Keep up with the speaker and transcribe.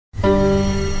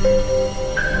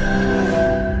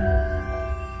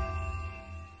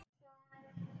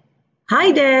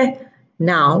Hi there!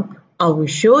 Now I will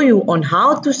show you on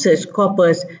how to search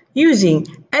Scopus using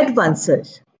advanced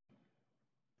search.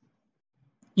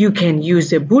 You can use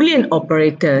the Boolean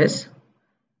operators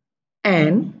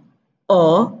and,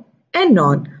 or, and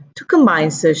not to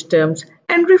combine search terms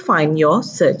and refine your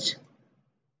search.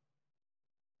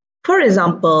 For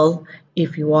example,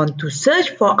 if you want to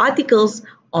search for articles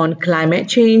on climate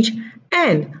change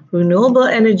and renewable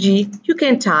energy, you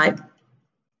can type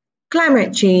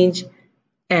climate change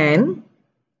and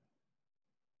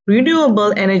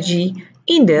renewable energy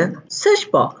in the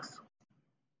search box.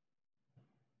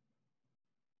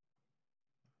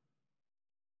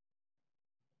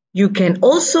 You can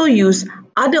also use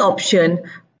other options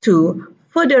to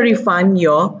further refine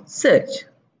your search.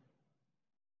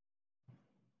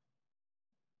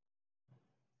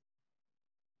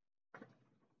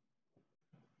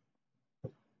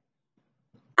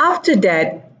 After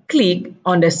that, click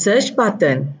on the search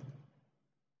button.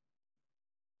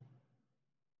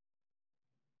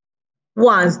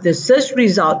 Once the search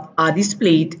results are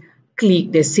displayed,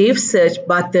 click the Save Search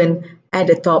button at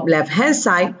the top left-hand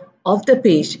side of the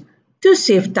page to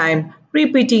save time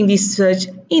repeating this search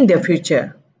in the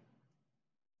future.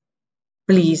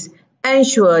 Please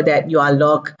ensure that you are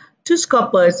logged to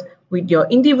Scopus with your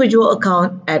individual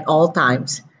account at all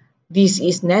times. This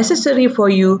is necessary for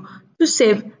you to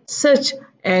save search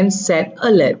and set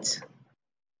alerts.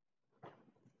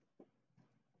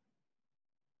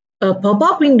 A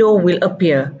pop-up window will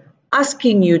appear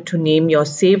asking you to name your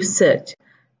saved search.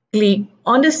 Click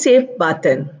on the Save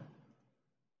button.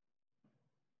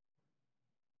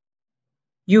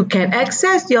 You can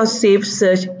access your saved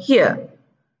search here,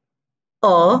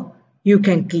 or you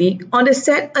can click on the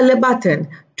Set Alert button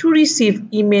to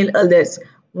receive email alerts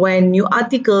when new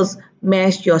articles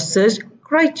match your search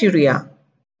criteria.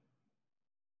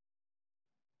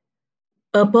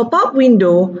 A pop-up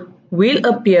window will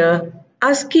appear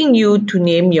asking you to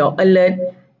name your alert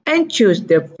and choose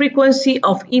the frequency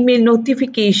of email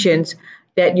notifications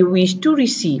that you wish to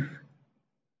receive.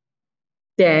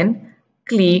 Then,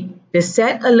 click the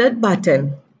Set Alert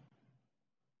button.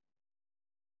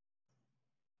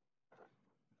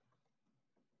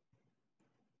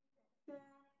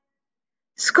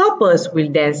 Scopus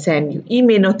will then send you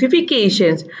email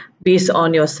notifications based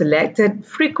on your selected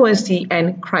frequency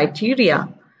and criteria,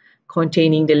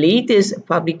 containing the latest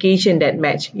publication that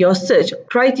match your search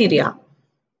criteria.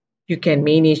 You can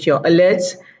manage your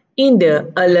alerts in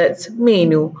the Alerts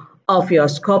menu of your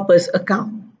Scopus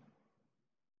account.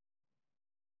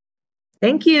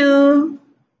 Thank you.